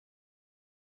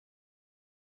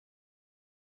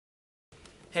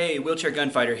Hey, Wheelchair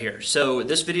Gunfighter here. So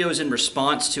this video is in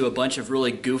response to a bunch of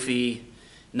really goofy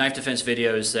knife defense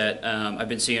videos that I've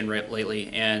been seeing lately,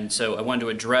 and so I wanted to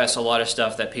address a lot of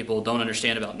stuff that people don't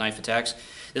understand about knife attacks.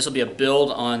 This will be a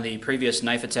build on the previous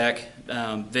knife attack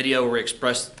video where we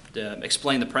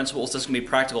explain the principles. This is going to be a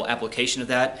practical application of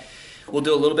that. We'll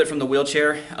do a little bit from the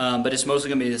wheelchair, but it's mostly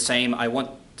going to be the same. I want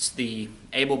the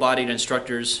able-bodied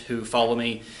instructors who follow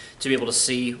me to be able to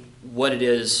see what it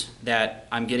is that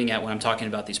I'm getting at when I'm talking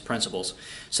about these principles.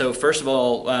 So first of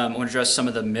all, I want to address some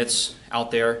of the myths out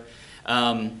there.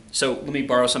 So let me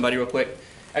borrow somebody real quick.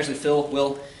 Actually, Phil,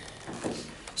 Will.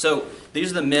 So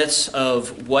these are the myths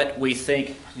of what we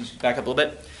think. Back up a little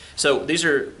bit. So these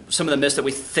are some of the myths that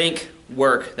we think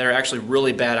work that are actually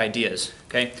really bad ideas.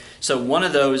 Okay. So one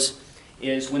of those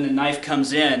is when the knife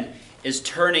comes in, is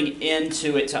turning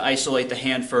into it to isolate the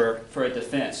hand for a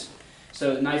defense.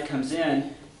 So the knife comes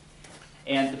in,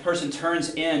 and the person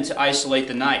turns in to isolate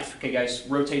the knife. Okay, guys,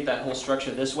 rotate that whole structure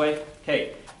this way.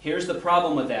 Okay, here's the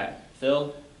problem with that.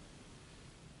 Phil?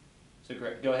 So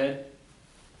great, go ahead.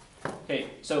 Okay,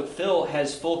 so Phil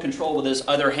has full control with his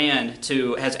other hand,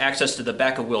 has access to the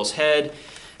back of Will's head,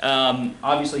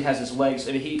 obviously has his legs.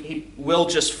 I mean, Will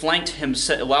just flanked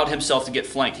himself, allowed himself to get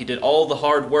flanked. He did all the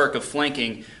hard work of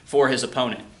flanking for his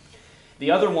opponent.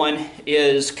 The other one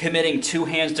is committing two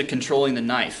hands to controlling the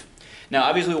knife. Now,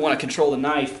 obviously, we want to control the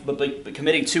knife, but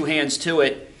committing two hands to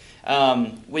it,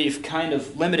 we've kind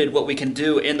of limited what we can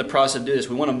do in the process of doing this.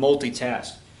 We want to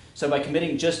multitask. So by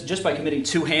committing just by committing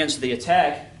two hands to the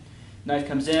attack, knife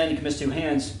comes in, he commits two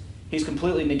hands, he's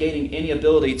completely negating any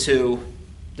ability to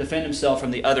defend himself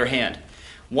from the other hand.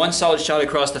 One solid shot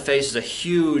across the face is a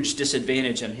huge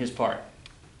disadvantage on his part.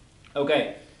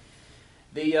 Okay,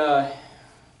 the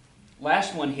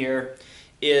last one here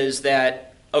is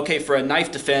that, okay, for a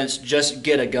knife defense, just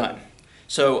get a gun.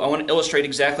 So I want to illustrate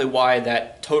exactly why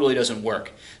that totally doesn't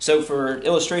work. So for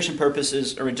illustration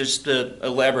purposes, or just to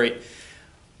elaborate,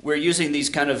 we're using these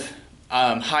kind of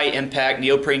high impact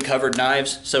neoprene covered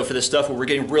knives. So for the stuff where we're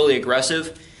getting really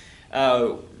aggressive,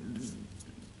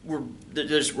 we're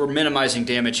minimizing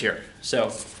damage here.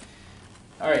 So,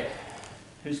 all right,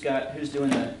 who's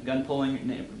doing the gun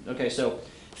pulling? Okay, so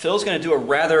Phil's going to do a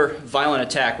rather violent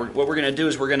attack. What we're going to do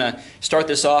is we're going to start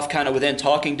this off kind of within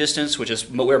talking distance, which is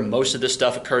where most of this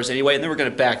stuff occurs anyway, and then we're going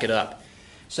to back it up.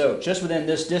 So just within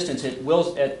this distance,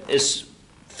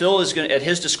 Phil is going to, at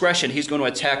his discretion, he's going to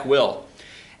attack Will.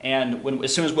 And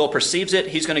as soon as Will perceives it,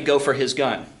 he's going to go for his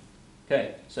gun.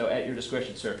 Okay, so at your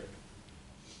discretion, sir.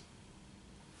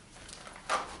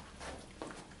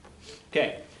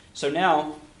 Okay, so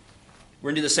now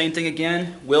we're going to do the same thing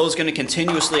again. Will is going to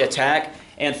continuously attack,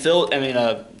 and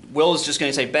Will is just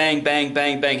going to say bang, bang,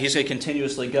 bang, bang. He's going to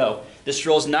continuously go. This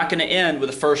drill is not going to end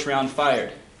with the first round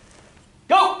fired.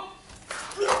 Go!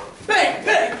 Bang,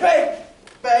 bang, bang,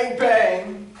 bang,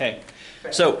 bang. Okay,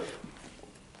 so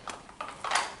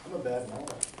I'm a bad mom.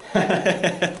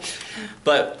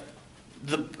 but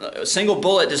a single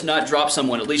bullet does not drop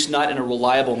someone, at least not in a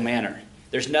reliable manner.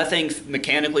 There's nothing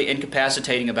mechanically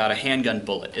incapacitating about a handgun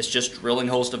bullet. It's just drilling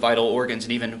holes to vital organs,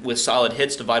 and even with solid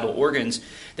hits to vital organs,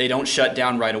 they don't shut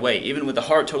down right away. Even with the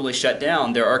heart totally shut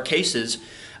down, there are cases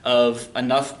of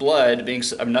enough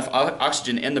enough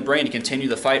oxygen in the brain to continue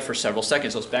the fight for several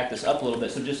seconds. Let's back this up a little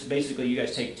bit. So just basically, you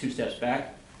guys take 2 steps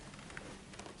back.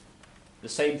 The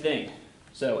same thing.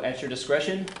 So at your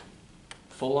discretion,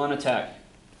 full-on attack.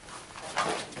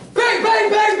 Bang, bang,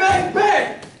 bang, bang,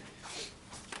 bang.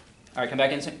 All right, come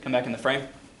back in the frame.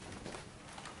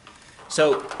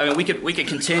 So, I mean, we could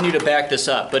continue to back this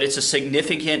up, but it's a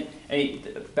significant.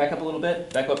 Back up a little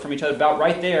bit. Back up from each other. About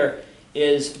right there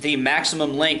is the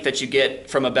maximum length that you get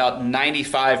from about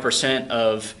 95%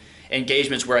 of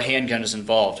engagements where a handgun is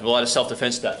involved. A lot of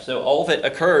self-defense stuff. So all of it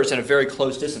occurs at a very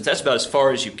close distance. That's about as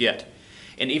far as you get.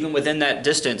 And even within that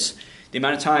distance, the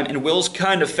amount of time. And Will's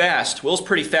kind of fast. Will's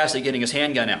pretty fast at getting his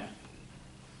handgun out.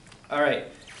 All right,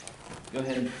 go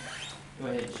ahead and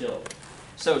chill.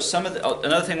 So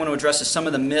another thing I want to address is some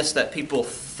of the myths that people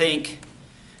think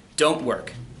don't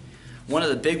work. One of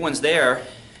the big ones there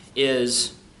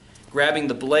is grabbing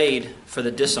the blade for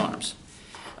the disarms.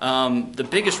 The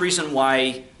biggest reason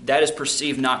why that is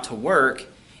perceived not to work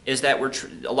is that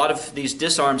a lot of these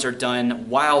disarms are done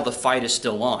while the fight is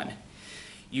still on.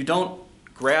 You don't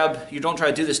try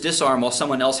to do this disarm while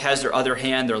someone else has their other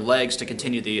hand, their legs to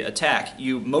continue the attack.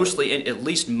 You at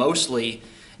least mostly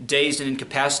daze and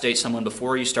incapacitate someone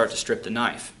before you start to strip the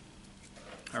knife.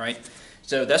 All right,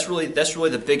 so that's really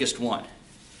the biggest one.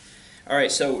 All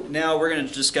right, so now we're going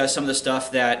to discuss some of the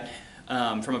stuff that,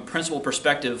 from a principle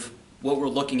perspective, what we're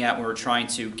looking at when we're trying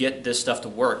to get this stuff to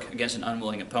work against an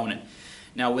unwilling opponent.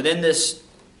 Now within this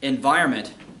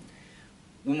environment,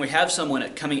 when we have someone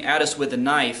coming at us with a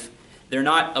knife, they're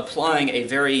not applying a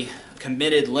very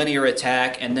committed linear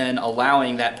attack and then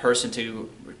allowing that person to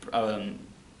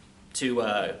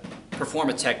perform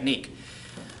a technique.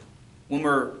 When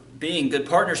we're being good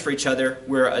partners for each other,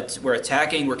 we're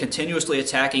attacking, we're continuously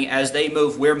attacking. As they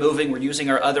move, we're moving, we're using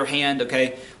our other hand,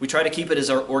 okay? We try to keep it as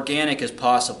organic as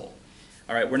possible.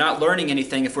 All right, we're not learning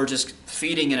anything if we're just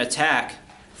feeding an attack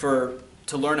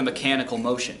to learn a mechanical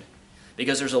motion.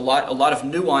 Because there's a lot of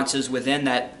nuances within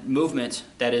that movement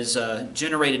that is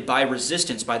generated by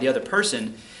resistance by the other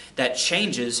person that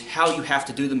changes how you have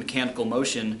to do the mechanical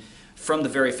motion from the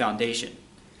very foundation.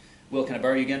 Will, can I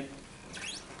borrow you again?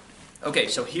 Okay,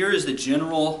 so here is the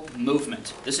general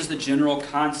movement. This is the general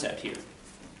concept here.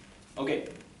 Okay,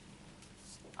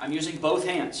 I'm using both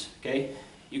hands, okay?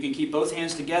 You can keep both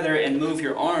hands together and move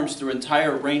your arms through an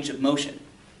entire range of motion.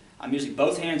 I'm using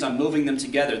both hands, I'm moving them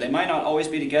together. They might not always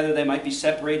be together, they might be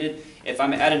separated. If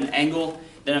I'm at an angle,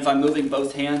 then if I'm moving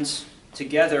both hands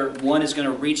together, one is going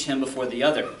to reach him before the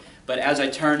other. But as I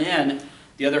turn in,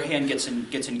 the other hand gets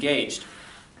engaged.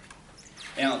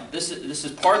 Now, this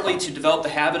is partly to develop the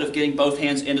habit of getting both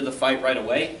hands into the fight right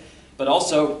away, but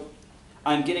also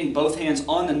I'm getting both hands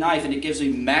on the knife and it gives me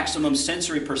maximum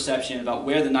sensory perception about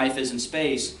where the knife is in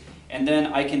space, and then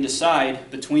I can decide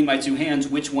between my two hands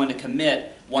which one to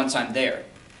commit once I'm there.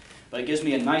 But it gives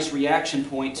me a nice reaction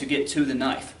point to get to the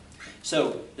knife.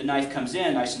 So the knife comes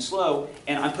in nice and slow,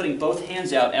 and I'm putting both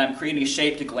hands out and I'm creating a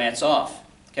shape to glance off.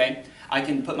 Okay? I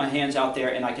can put my hands out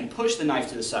there and I can push the knife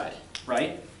to the side,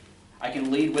 right? I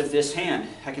can lead with this hand.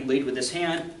 I can lead with this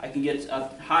hand. I can get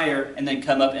up higher and then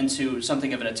come up into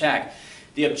something of an attack.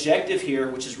 The objective here,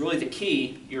 which is really the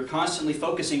key, you're constantly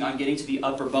focusing on getting to the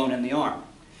upper bone in the arm.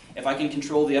 If I can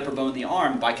control the upper bone in the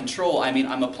arm, by control I mean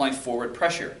I'm applying forward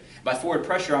pressure. By forward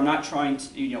pressure, I'm not trying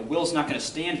to, Will's not going to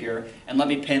stand here and let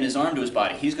me pin his arm to his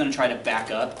body. He's going to try to back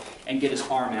up and get his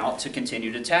arm out to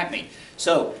continue to attack me.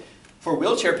 So, for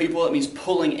wheelchair people, it means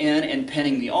pulling in and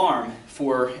pinning the arm.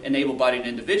 For an able-bodied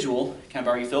individual, can I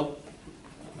borrow you, Phil?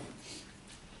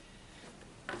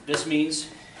 This means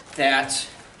that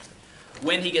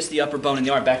when he gets the upper bone in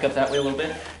the arm, back up that way a little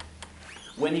bit.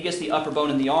 When he gets the upper bone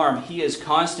in the arm, he is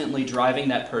constantly driving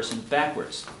that person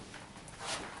backwards.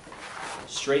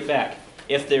 Straight back.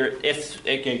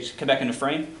 Come back into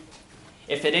frame.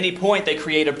 If at any point they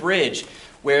create a bridge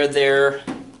where their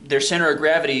centers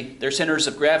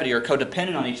of gravity are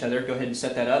codependent on each other, go ahead and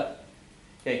set that up.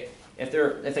 Okay.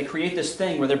 If they create this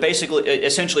thing where they're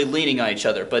essentially leaning on each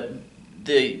other, but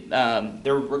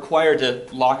they're required to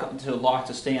lock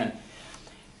to stand.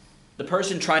 The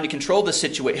person trying to control the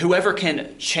situation, whoever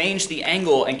can change the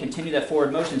angle and continue that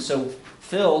forward motion. So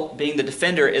Phil, being the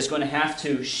defender, is going to have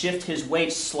to shift his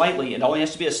weight slightly. It only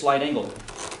has to be a slight angle.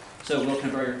 So Will,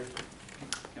 can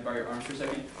I borrow your arms for a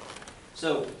second?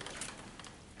 So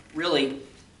really,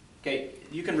 okay,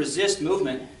 you can resist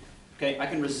movement. Okay, I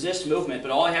can resist movement, but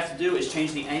all I have to do is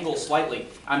change the angle slightly.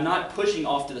 I'm not pushing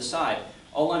off to the side.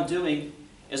 All I'm doing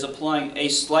is applying a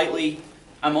slightly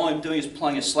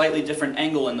different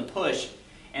angle in the push,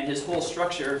 and his whole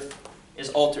structure is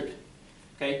altered.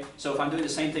 Okay, so if I'm doing the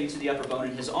same thing to the upper bone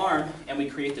in his arm, and we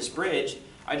create this bridge,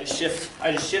 I just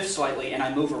shift slightly, and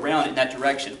I move around in that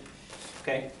direction.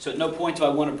 Okay, so at no point do I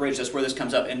want to bridge. That's where this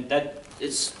comes up, and that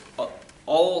is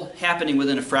all happening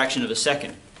within a fraction of a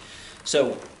second.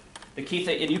 So the key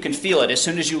thing, and you can feel it as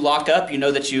soon as you lock up, you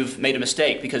know that you've made a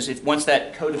mistake, because once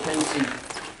that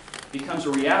codependency becomes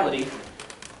a reality,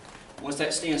 once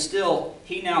that stands still,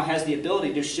 he now has the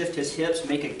ability to shift his hips,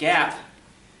 make a gap,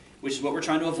 which is what we're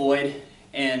trying to avoid,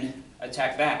 and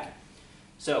attack back.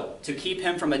 So to keep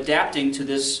him from adapting to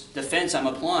this defense I'm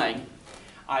applying,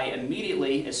 I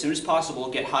immediately, as soon as possible,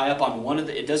 get high up on one of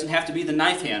the, it doesn't have to be the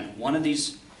knife hand, one of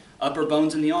these upper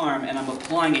bones in the arm, and I'm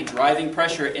applying a driving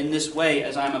pressure in this way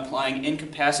as I'm applying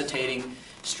incapacitating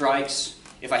strikes.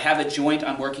 If I have a joint,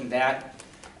 I'm working that.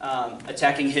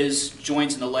 Attacking his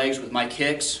joints in the legs with my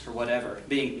kicks or whatever.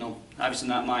 Obviously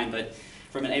not mine, but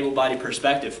from an able-bodied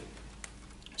perspective.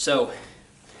 So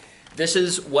this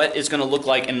is what it's going to look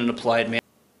like in an applied manner.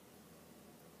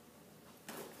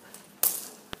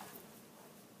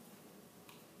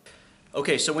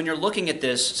 Okay, so when you're looking at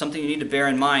this, something you need to bear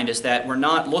in mind is that we're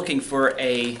not looking for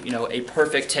a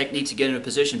perfect technique to get into a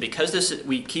position, because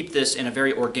we keep this in a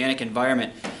very organic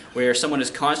environment where someone is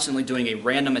constantly doing a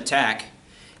random attack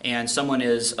and someone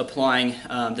is applying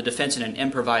the defense in an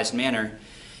improvised manner.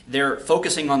 They're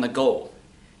focusing on the goal.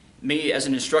 Me as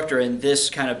an instructor in this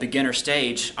kind of beginner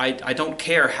stage, I don't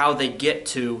care how they get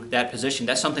to that position.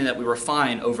 That's something that we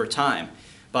refine over time.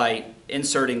 by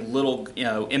inserting little,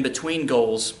 in between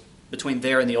goals, between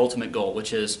there and the ultimate goal,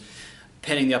 which is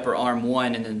pinning the upper arm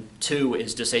 1, and then 2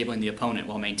 is disabling the opponent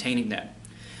while maintaining that.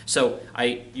 So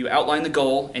you outline the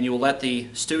goal, and you will let the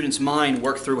student's mind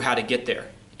work through how to get there.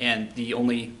 And the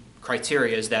only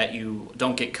criteria is that you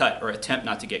don't get cut or attempt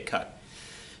not to get cut.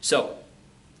 So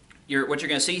what you're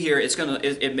going to see here,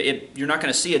 you're not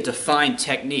going to see a defined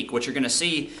technique. What you're going to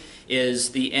see is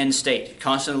the end state.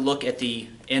 Constantly look at the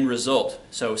end result.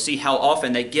 So see how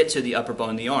often they get to the upper bone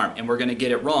in the arm. And we're going to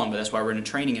get it wrong, but that's why we're in a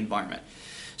training environment.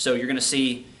 So you're going to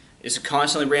see it's a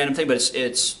constantly random thing, but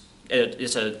it's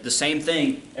the same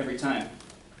thing every time.